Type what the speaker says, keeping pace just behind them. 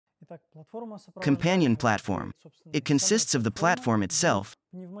Companion platform. It consists of the platform itself,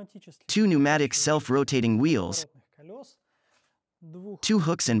 two pneumatic self-rotating wheels, two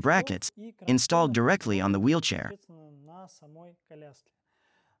hooks and brackets, installed directly on the wheelchair.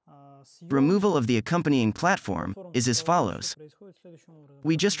 Removal of the accompanying platform is as follows.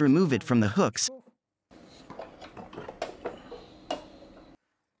 We just remove it from the hooks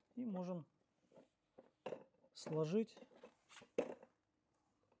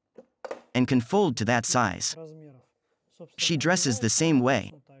and can fold to that size. She dresses the same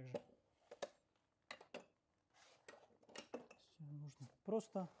way.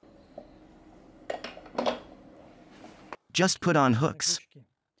 Just put on hooks.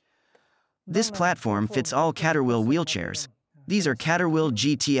 This platform fits all Caterwil wheelchairs. These are Caterwil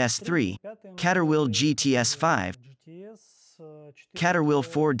GTS3, Caterwil GTS5, Caterwil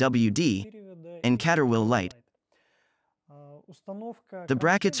 4WD, and Caterwil Lite. The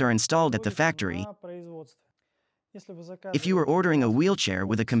brackets are installed at the factory. If you are ordering a wheelchair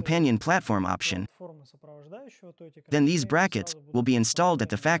with a companion platform option, then these brackets will be installed at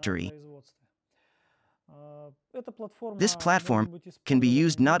the factory. This platform can be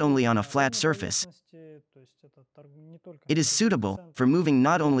used not only on a flat surface. It is suitable for moving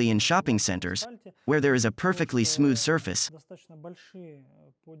not only in shopping centers, where there is a perfectly smooth surface.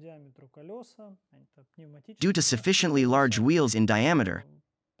 Due to sufficiently large wheels in diameter,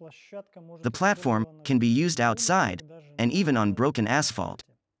 the platform can be used outside and even on broken asphalt.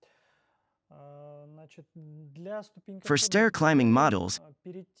 For stair climbing models,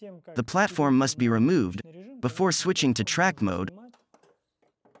 the platform must be removed before switching to track mode.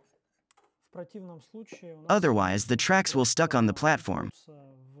 Otherwise, the tracks will stuck on the platform.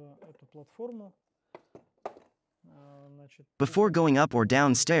 Before going up or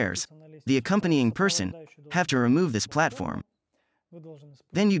down stairs, the accompanying person have to remove this platform.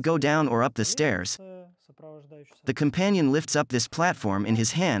 Then you go down or up the stairs. The companion lifts up this platform in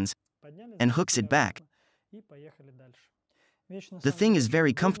his hands and hooks it back. The thing is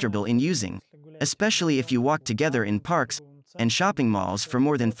very comfortable in using, especially if you walk together in parks and shopping malls for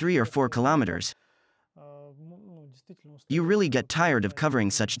more than 3 or 4 kilometers. You really get tired of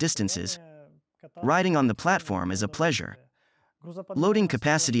covering such distances. Riding on the platform is a pleasure. Loading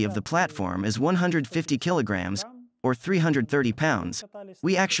capacity of the platform is 150 kilograms, or 330 pounds.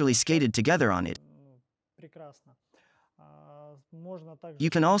 We actually skated together on it. You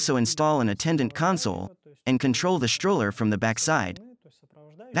can also install an attendant console and control the stroller from the backside.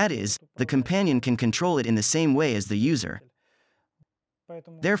 That is, the companion can control it in the same way as the user.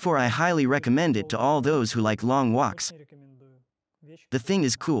 Therefore, I highly recommend it to all those who like long walks. The thing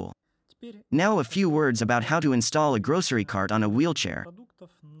is cool. Now a few words about how to install a grocery cart on a wheelchair.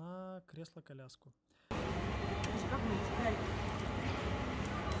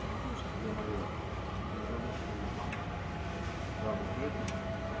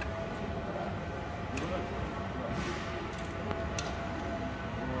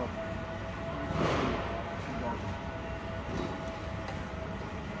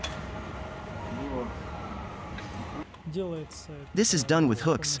 This is done with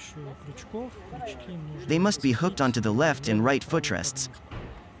hooks. They must be hooked onto the left and right footrests.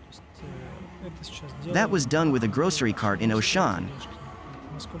 That was done with a grocery cart in Auchan.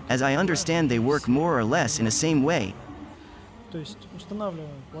 As I understand, they work more or less in the same way.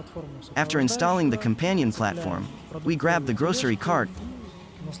 After installing the companion platform, we grab the grocery cart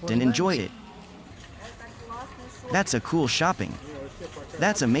and enjoy it. That's a cool shopping.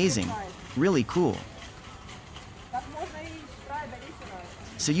 That's amazing. Really cool.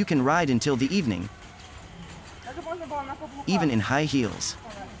 So you can ride until the evening, even in high heels.